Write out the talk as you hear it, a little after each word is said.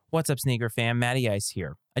What's up, Sneaker fam? Matty Ice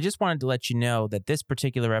here. I just wanted to let you know that this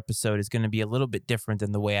particular episode is going to be a little bit different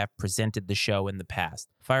than the way I've presented the show in the past.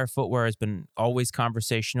 Fire Footwear has been always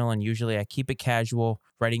conversational, and usually I keep it casual,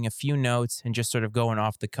 writing a few notes and just sort of going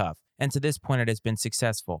off the cuff. And to this point, it has been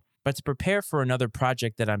successful. But to prepare for another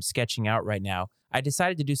project that I'm sketching out right now, I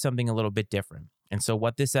decided to do something a little bit different. And so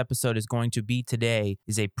what this episode is going to be today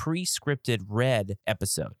is a pre-scripted read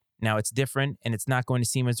episode. Now, it's different, and it's not going to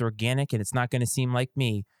seem as organic, and it's not going to seem like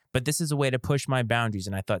me, but this is a way to push my boundaries,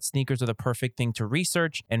 and I thought sneakers are the perfect thing to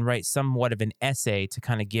research and write somewhat of an essay to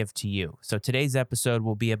kind of give to you. So today's episode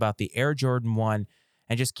will be about the Air Jordan 1,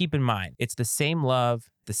 and just keep in mind, it's the same love,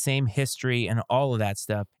 the same history, and all of that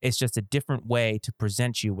stuff. It's just a different way to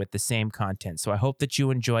present you with the same content. So I hope that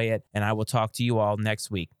you enjoy it, and I will talk to you all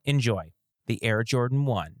next week. Enjoy. The Air Jordan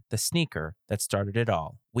 1, the sneaker that started it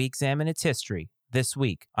all. We examine its history this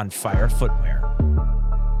week on Fire Footwear.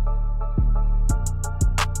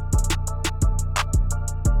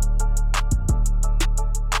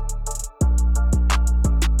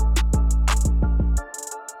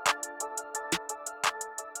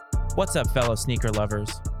 What's up, fellow sneaker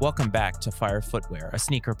lovers? Welcome back to Fire Footwear, a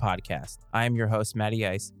sneaker podcast. I am your host, Matty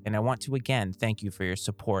Ice, and I want to again thank you for your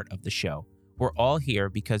support of the show. We're all here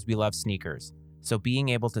because we love sneakers, so being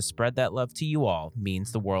able to spread that love to you all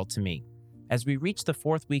means the world to me. As we reach the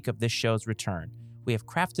fourth week of this show's return, we have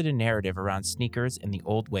crafted a narrative around sneakers in the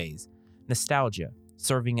old ways, nostalgia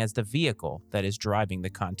serving as the vehicle that is driving the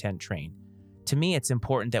content train. To me, it's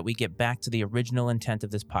important that we get back to the original intent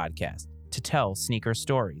of this podcast, to tell sneaker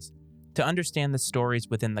stories. To understand the stories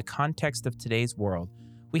within the context of today's world,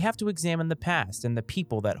 we have to examine the past and the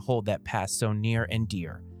people that hold that past so near and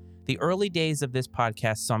dear. The early days of this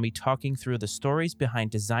podcast saw me talking through the stories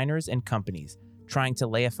behind designers and companies, trying to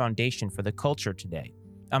lay a foundation for the culture today.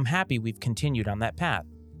 I'm happy we've continued on that path.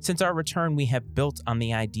 Since our return, we have built on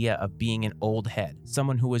the idea of being an old head,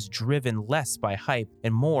 someone who was driven less by hype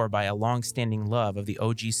and more by a long-standing love of the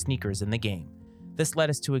OG sneakers in the game. This led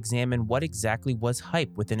us to examine what exactly was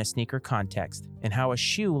hype within a sneaker context, and how a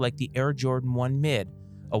shoe like the Air Jordan 1 Mid,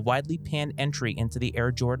 a widely panned entry into the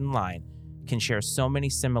Air Jordan line, can share so many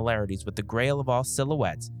similarities with the grail of all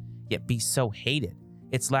silhouettes, yet be so hated.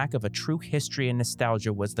 Its lack of a true history and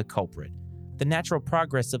nostalgia was the culprit. The natural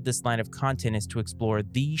progress of this line of content is to explore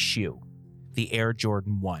the shoe, the Air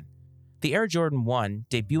Jordan 1. The Air Jordan 1,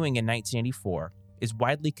 debuting in 1984, is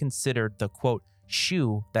widely considered the, quote,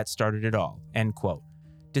 shoe that started it all, end quote.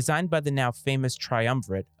 Designed by the now famous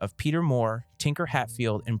triumvirate of Peter Moore, Tinker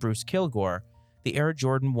Hatfield, and Bruce Kilgore, the Air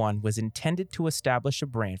Jordan 1 was intended to establish a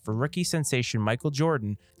brand for rookie sensation Michael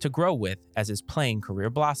Jordan to grow with as his playing career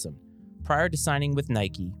blossomed. Prior to signing with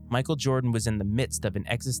Nike, Michael Jordan was in the midst of an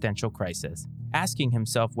existential crisis, asking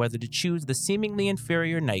himself whether to choose the seemingly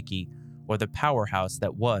inferior Nike or the powerhouse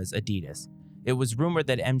that was Adidas. It was rumored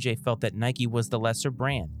that MJ felt that Nike was the lesser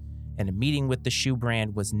brand, and a meeting with the shoe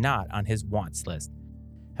brand was not on his wants list.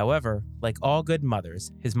 However, like all good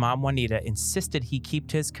mothers, his mom Juanita insisted he keep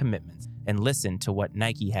to his commitments and listen to what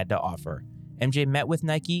Nike had to offer. MJ met with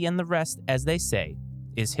Nike, and the rest, as they say,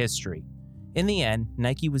 is history. In the end,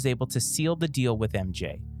 Nike was able to seal the deal with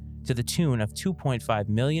MJ to the tune of $2.5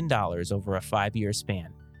 million over a 5-year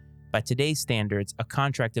span. By today's standards, a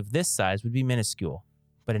contract of this size would be minuscule,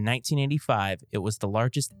 but in 1985, it was the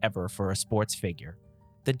largest ever for a sports figure.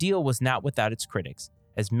 The deal was not without its critics,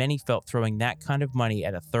 as many felt throwing that kind of money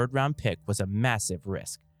at a third-round pick was a massive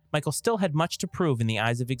risk. Michael still had much to prove in the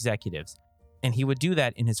eyes of executives, and he would do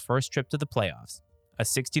that in his first trip to the playoffs, a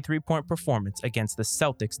 63-point performance against the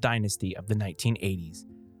Celtics dynasty of the 1980s.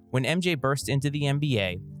 When MJ burst into the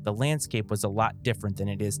NBA, the landscape was a lot different than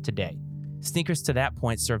it is today. Sneakers to that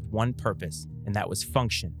point served one purpose, and that was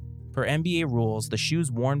function. Per NBA rules, the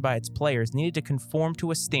shoes worn by its players needed to conform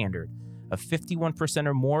to a standard of 51%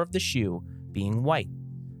 or more of the shoe being white,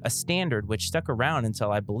 a standard which stuck around until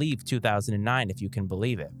I believe 2009, if you can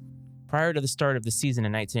believe it. Prior to the start of the season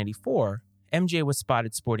in 1984, MJ was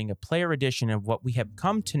spotted sporting a player edition of what we have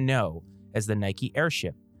come to know as the Nike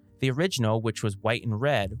Airship. The original, which was white and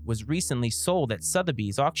red, was recently sold at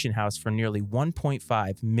Sotheby's auction house for nearly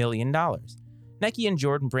 $1.5 million. Nike and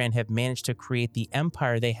Jordan Brand have managed to create the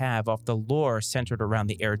empire they have off the lore centered around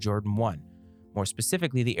the Air Jordan 1, more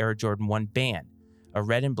specifically the Air Jordan 1 Band, a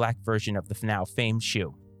red and black version of the now famed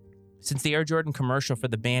shoe. Since the Air Jordan commercial for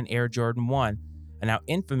the band Air Jordan 1, a now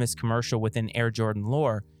infamous commercial within Air Jordan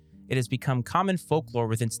lore, it has become common folklore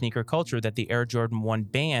within sneaker culture that the Air Jordan 1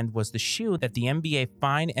 Band was the shoe that the NBA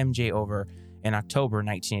fined MJ over in October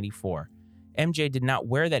 1984. MJ did not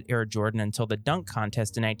wear that Air Jordan until the dunk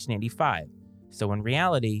contest in 1985, so in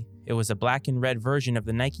reality, it was a black and red version of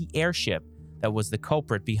the Nike Airship, that was the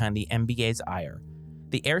culprit behind the NBA's ire.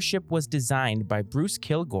 The airship was designed by Bruce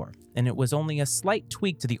Kilgore, and it was only a slight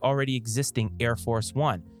tweak to the already existing Air Force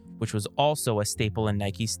One, which was also a staple in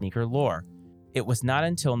Nike sneaker lore. It was not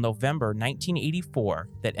until November 1984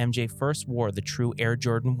 that MJ first wore the true Air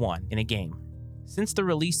Jordan 1 in a game. Since the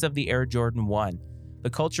release of the Air Jordan 1, the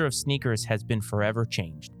culture of sneakers has been forever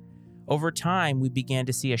changed. Over time, we began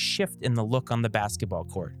to see a shift in the look on the basketball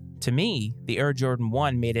court. To me, the Air Jordan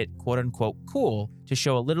 1 made it quote-unquote cool to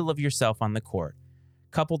show a little of yourself on the court.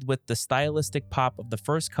 Coupled with the stylistic pop of the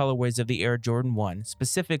first colorways of the Air Jordan 1,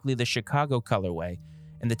 specifically the Chicago colorway,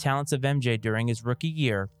 and the talents of MJ during his rookie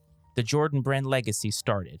year, the Jordan brand legacy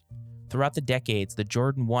started. Throughout the decades, the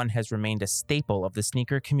Jordan 1 has remained a staple of the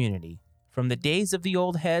sneaker community. From the days of the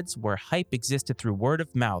old heads, where hype existed through word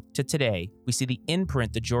of mouth, to today, we see the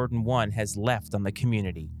imprint the Jordan 1 has left on the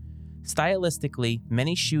community. Stylistically,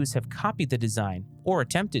 many shoes have copied the design, or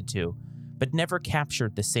attempted to, but never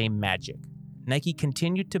captured the same magic. Nike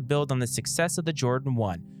continued to build on the success of the Jordan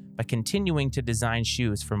 1 by continuing to design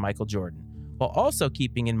shoes for Michael Jordan, while also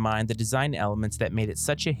keeping in mind the design elements that made it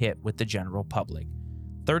such a hit with the general public.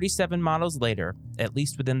 37 models later, at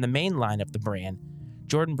least within the main line of the brand,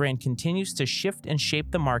 Jordan Brand continues to shift and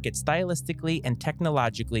shape the market stylistically and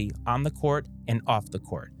technologically on the court and off the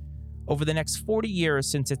court. Over the next 40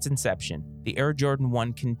 years since its inception, the Air Jordan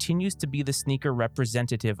 1 continues to be the sneaker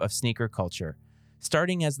representative of sneaker culture,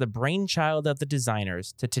 starting as the brainchild of the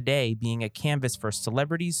designers to today being a canvas for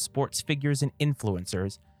celebrities, sports figures, and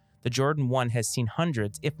influencers. The Jordan 1 has seen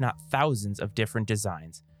hundreds, if not thousands, of different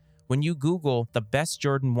designs. When you Google the best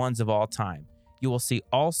Jordan 1s of all time, you will see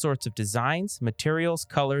all sorts of designs, materials,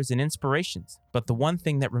 colors, and inspirations. But the one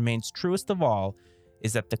thing that remains truest of all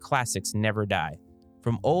is that the classics never die.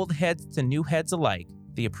 From old heads to new heads alike,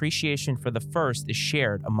 the appreciation for the first is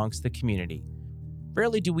shared amongst the community.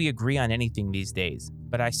 Rarely do we agree on anything these days,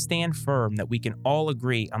 but I stand firm that we can all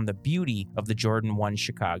agree on the beauty of the Jordan 1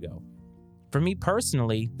 Chicago. For me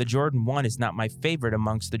personally, the Jordan 1 is not my favorite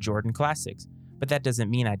amongst the Jordan classics, but that doesn't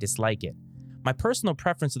mean I dislike it. My personal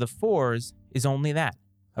preference of the 4s is only that,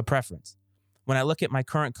 a preference. When I look at my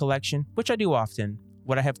current collection, which I do often,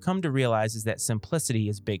 what I have come to realize is that simplicity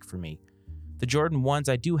is big for me. The Jordan 1s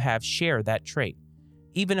I do have share that trait.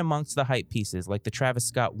 Even amongst the hype pieces like the Travis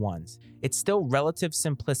Scott 1s, it's still relative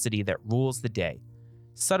simplicity that rules the day.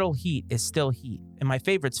 Subtle heat is still heat, and my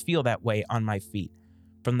favorites feel that way on my feet.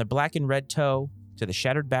 From the black and red toe, to the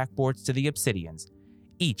shattered backboards to the obsidians,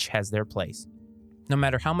 each has their place. No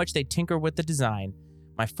matter how much they tinker with the design,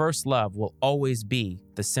 my first love will always be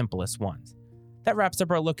the simplest ones. That wraps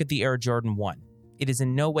up our look at the Air Jordan 1. It is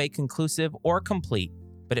in no way conclusive or complete,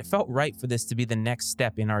 but it felt right for this to be the next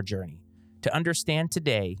step in our journey. To understand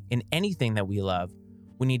today, in anything that we love,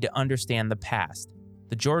 we need to understand the past.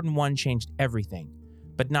 The Jordan 1 changed everything,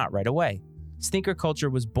 but not right away. Sneaker culture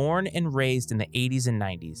was born and raised in the 80s and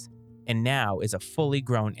 90s, and now is a fully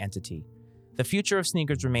grown entity. The future of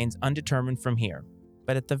sneakers remains undetermined from here,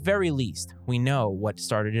 but at the very least, we know what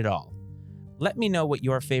started it all. Let me know what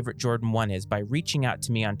your favorite Jordan 1 is by reaching out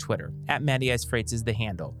to me on Twitter, @MattyIceFreights is the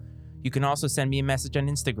handle. You can also send me a message on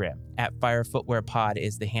Instagram, @FireFootwearPod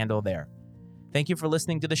is the handle there. Thank you for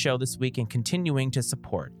listening to the show this week and continuing to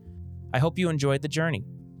support. I hope you enjoyed the journey.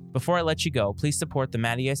 Before I let you go, please support the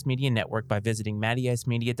Matty Ice Media Network by visiting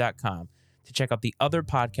MattyIceMedia.com to check out the other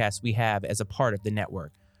podcasts we have as a part of the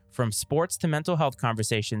network. From sports to mental health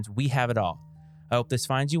conversations, we have it all. I hope this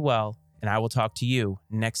finds you well, and I will talk to you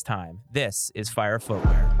next time. This is Fire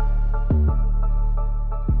Footwear.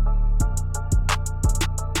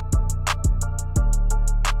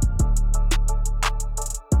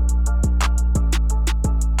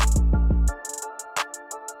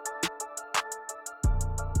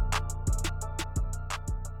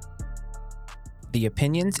 The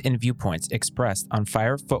opinions and viewpoints expressed on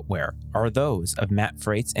Fire Footwear are those of Matt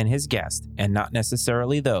Freightz and his guest, and not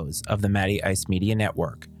necessarily those of the Matty Ice Media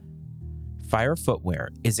Network. Fire Footwear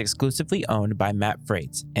is exclusively owned by Matt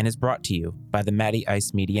Freightz and is brought to you by the Matty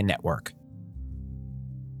Ice Media Network.